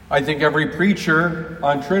I think every preacher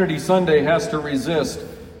on Trinity Sunday has to resist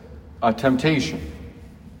a temptation.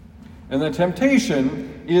 And the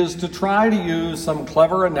temptation is to try to use some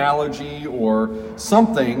clever analogy or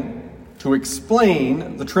something to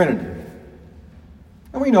explain the Trinity.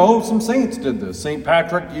 And we know some saints did this. St.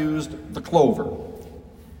 Patrick used the clover.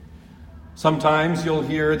 Sometimes you'll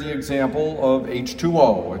hear the example of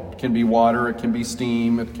H2O. It can be water, it can be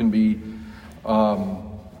steam, it can be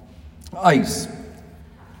ice.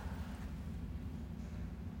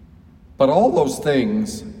 But all those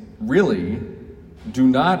things really do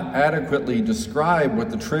not adequately describe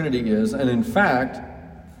what the Trinity is, and in fact,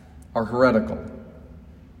 are heretical.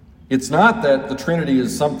 It's not that the Trinity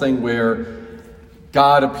is something where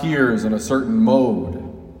God appears in a certain mode.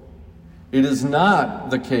 It is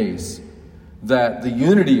not the case that the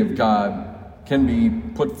unity of God can be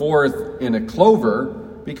put forth in a clover,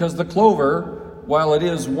 because the clover, while it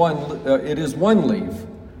is one leaf,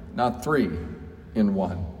 not three in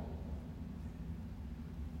one.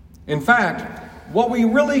 In fact, what we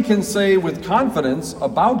really can say with confidence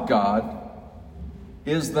about God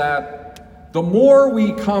is that the more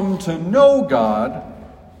we come to know God,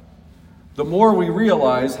 the more we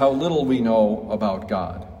realize how little we know about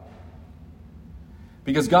God.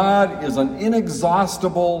 Because God is an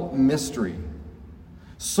inexhaustible mystery,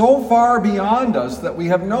 so far beyond us that we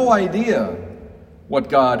have no idea what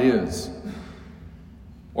God is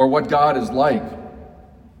or what God is like.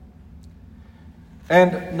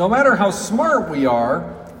 And no matter how smart we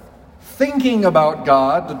are, thinking about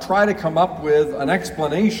God to try to come up with an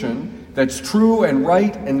explanation that's true and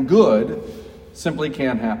right and good simply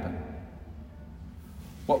can't happen.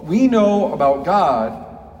 What we know about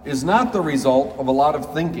God is not the result of a lot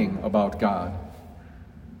of thinking about God.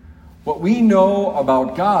 What we know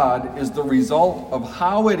about God is the result of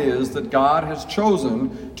how it is that God has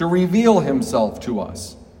chosen to reveal himself to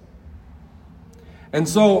us. And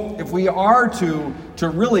so, if we are to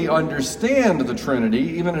really understand the Trinity,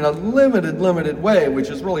 even in a limited way, which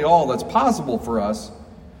is really all that's possible for us,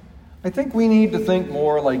 I think we need to think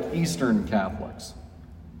more like Eastern Catholics.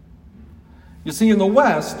 You see, in the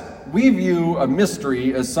West, we view a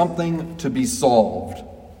mystery as something to be solved.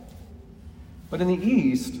 But in the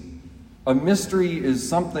East, a mystery is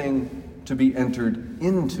something to be entered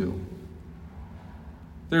into.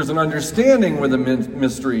 There's an understanding with a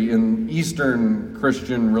mystery in Eastern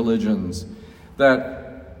Christian religions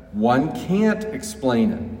that one can't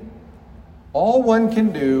explain it. All one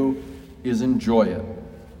can do is enjoy it.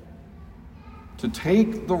 To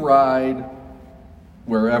take the ride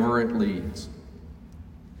wherever it leads.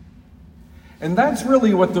 And that's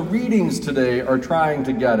really what the readings today are trying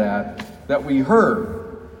to get at that we heard.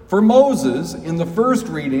 For Moses, in the first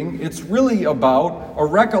reading, it's really about a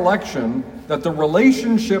recollection that the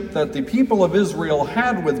relationship that the people of Israel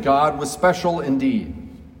had with God was special indeed.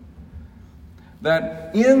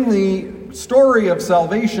 That in the story of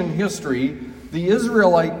salvation history, the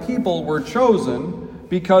Israelite people were chosen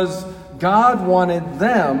because God wanted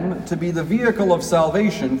them to be the vehicle of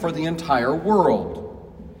salvation for the entire world.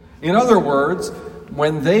 In other words,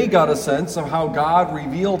 when they got a sense of how God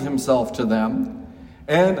revealed himself to them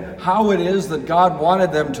and how it is that God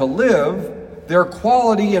wanted them to live, their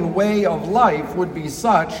quality and way of life would be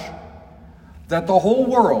such that the whole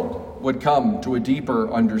world would come to a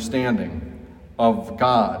deeper understanding of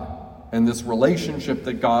God and this relationship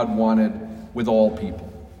that God wanted with all people.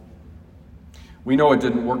 We know it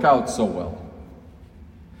didn't work out so well.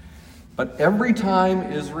 But every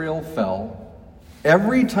time Israel fell,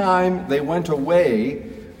 every time they went away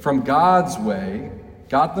from God's way,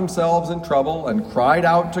 got themselves in trouble and cried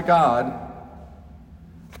out to God,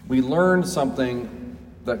 we learned something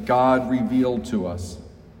that God revealed to us.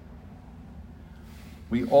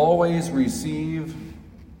 We always receive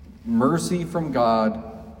mercy from God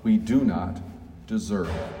we do not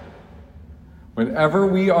deserve. Whenever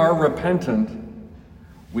we are repentant,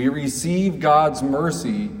 we receive God's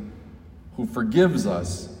mercy, who forgives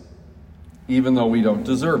us even though we don't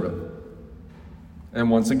deserve it. And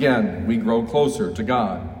once again, we grow closer to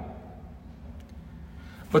God.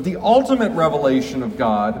 But the ultimate revelation of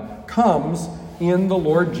God comes in the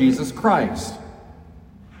Lord Jesus Christ.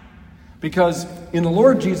 Because in the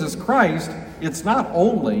Lord Jesus Christ, it's not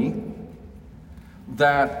only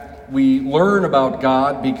that we learn about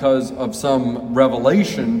God because of some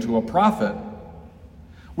revelation to a prophet.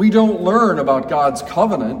 We don't learn about God's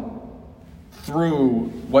covenant through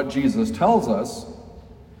what Jesus tells us.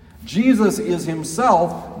 Jesus is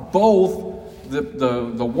himself both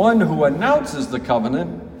the one who announces the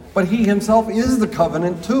covenant, but he himself is the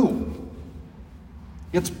covenant too.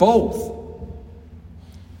 It's both.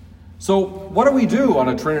 So what do we do on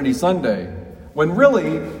a Trinity Sunday when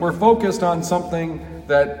really we're focused on something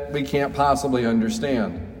that we can't possibly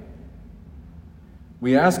understand?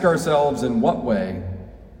 We ask ourselves, in what way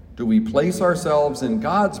do we place ourselves in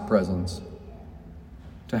God's presence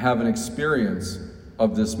to have an experience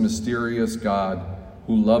of this mysterious God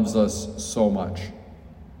who loves us so much?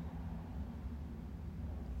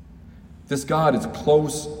 This God is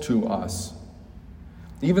close to us.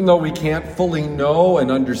 Even though we can't fully know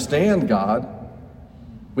and understand God,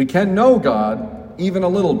 we can know God even a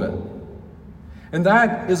little bit. And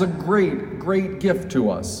that is a great, great gift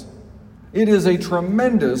to us. It is a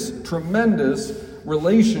tremendous, tremendous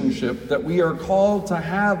relationship that we are called to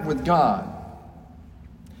have with God.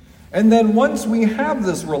 And then once we have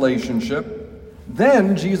this relationship,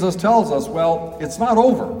 then Jesus tells us, well, it's not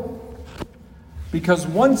over. Because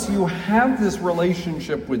once you have this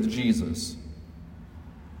relationship with Jesus,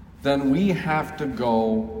 then we have to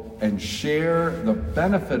go and share the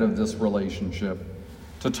benefit of this relationship,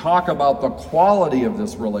 to talk about the quality of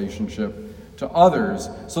this relationship to others,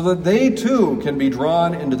 so that they too can be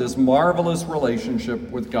drawn into this marvelous relationship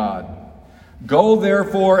with God. Go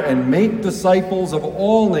therefore and make disciples of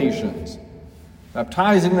all nations,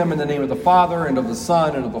 baptizing them in the name of the Father and of the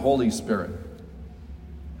Son and of the Holy Spirit.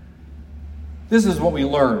 This is what we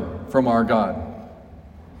learn from our God,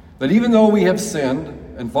 that even though we have sinned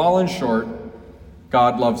and fallen short,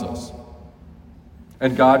 God loves us.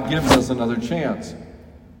 And God gives us another chance.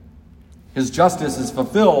 His justice is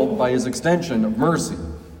fulfilled by his extension of mercy.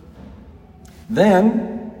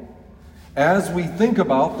 Then, as we think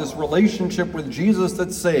about this relationship with Jesus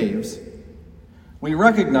that saves, we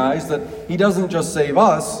recognize that he doesn't just save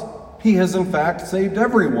us, he has in fact saved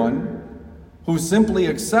everyone who simply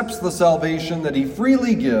accepts the salvation that he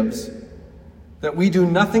freely gives, that we do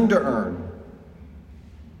nothing to earn.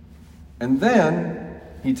 And then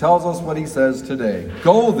he tells us what he says today.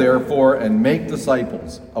 Go, therefore, and make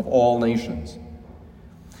disciples of all nations.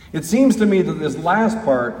 It seems to me that this last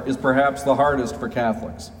part is perhaps the hardest for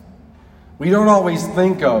Catholics. We don't always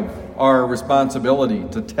think of our responsibility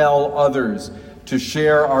to tell others, to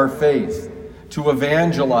share our faith, to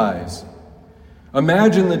evangelize.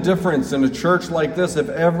 Imagine the difference in a church like this if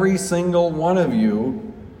every single one of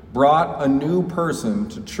you brought a new person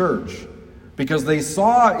to church, because they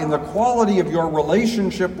saw in the quality of your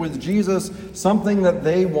relationship with Jesus something that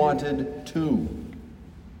they wanted too.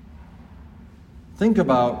 Think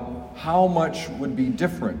about how much would be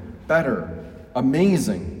different, better,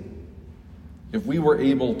 amazing, if we were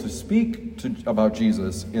able to speak about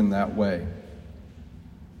Jesus in that way.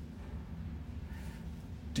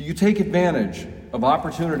 Do you take advantage of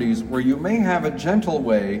opportunities where you may have a gentle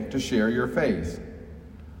way to share your faith?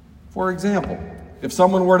 For example, if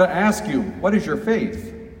someone were to ask you, what is your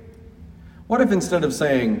faith? What if instead of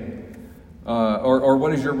saying, or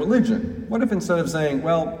what is your religion? What if instead of saying,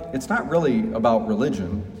 well, it's not really about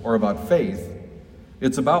religion or about faith,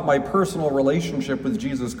 it's about my personal relationship with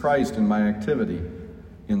Jesus Christ and my activity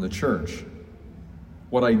in the church,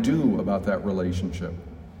 what I do about that relationship.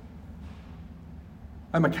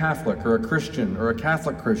 I'm a Catholic or a Christian or a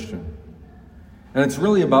Catholic Christian, and it's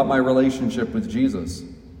really about my relationship with Jesus.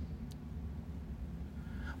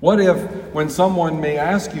 What if, when someone may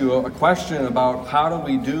ask you a question about how do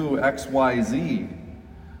we do X, Y, Z,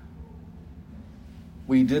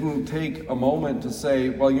 we didn't take a moment to say,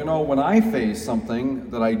 well, you know, when I face something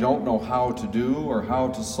that I don't know how to do or how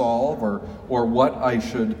to solve or what I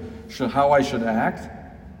how I should act,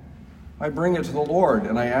 I bring it to the Lord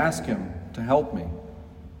and I ask him to help me.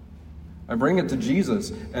 I bring it to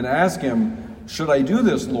Jesus and ask him, should I do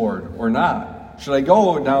this, Lord, or not? Should I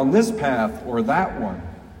go down this path or that one?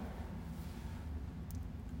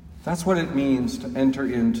 That's what it means to enter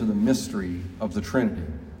into the mystery of the Trinity.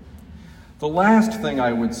 The last thing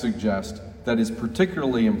I would suggest that is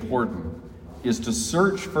particularly important is to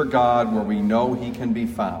search for God where we know he can be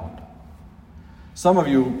found. Some of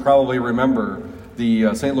you probably remember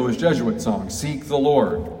the St. Louis Jesuit song, Seek the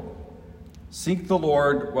Lord. Seek the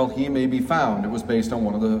Lord while he may be found. It was based on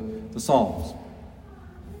one of the Psalms.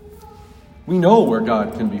 We know where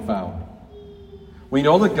God can be found. We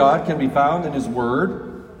know that God can be found in his Word.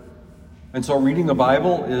 And so reading the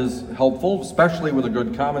Bible is helpful, especially with a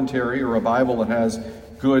good commentary or a Bible that has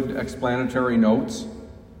good explanatory notes.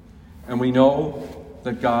 And we know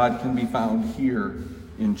that God can be found here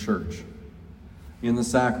in church, in the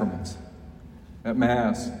sacraments, at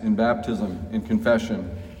Mass, in baptism, in confession,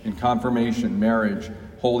 in confirmation, marriage,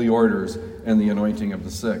 holy orders, and the anointing of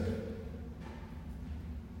the sick.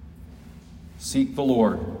 Seek the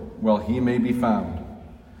Lord while he may be found,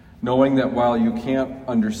 knowing that while you can't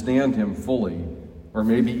understand him fully, or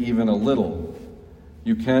maybe even a little,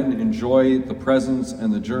 you can enjoy the presence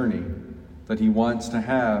and the journey that he wants to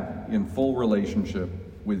have in full relationship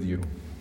with you.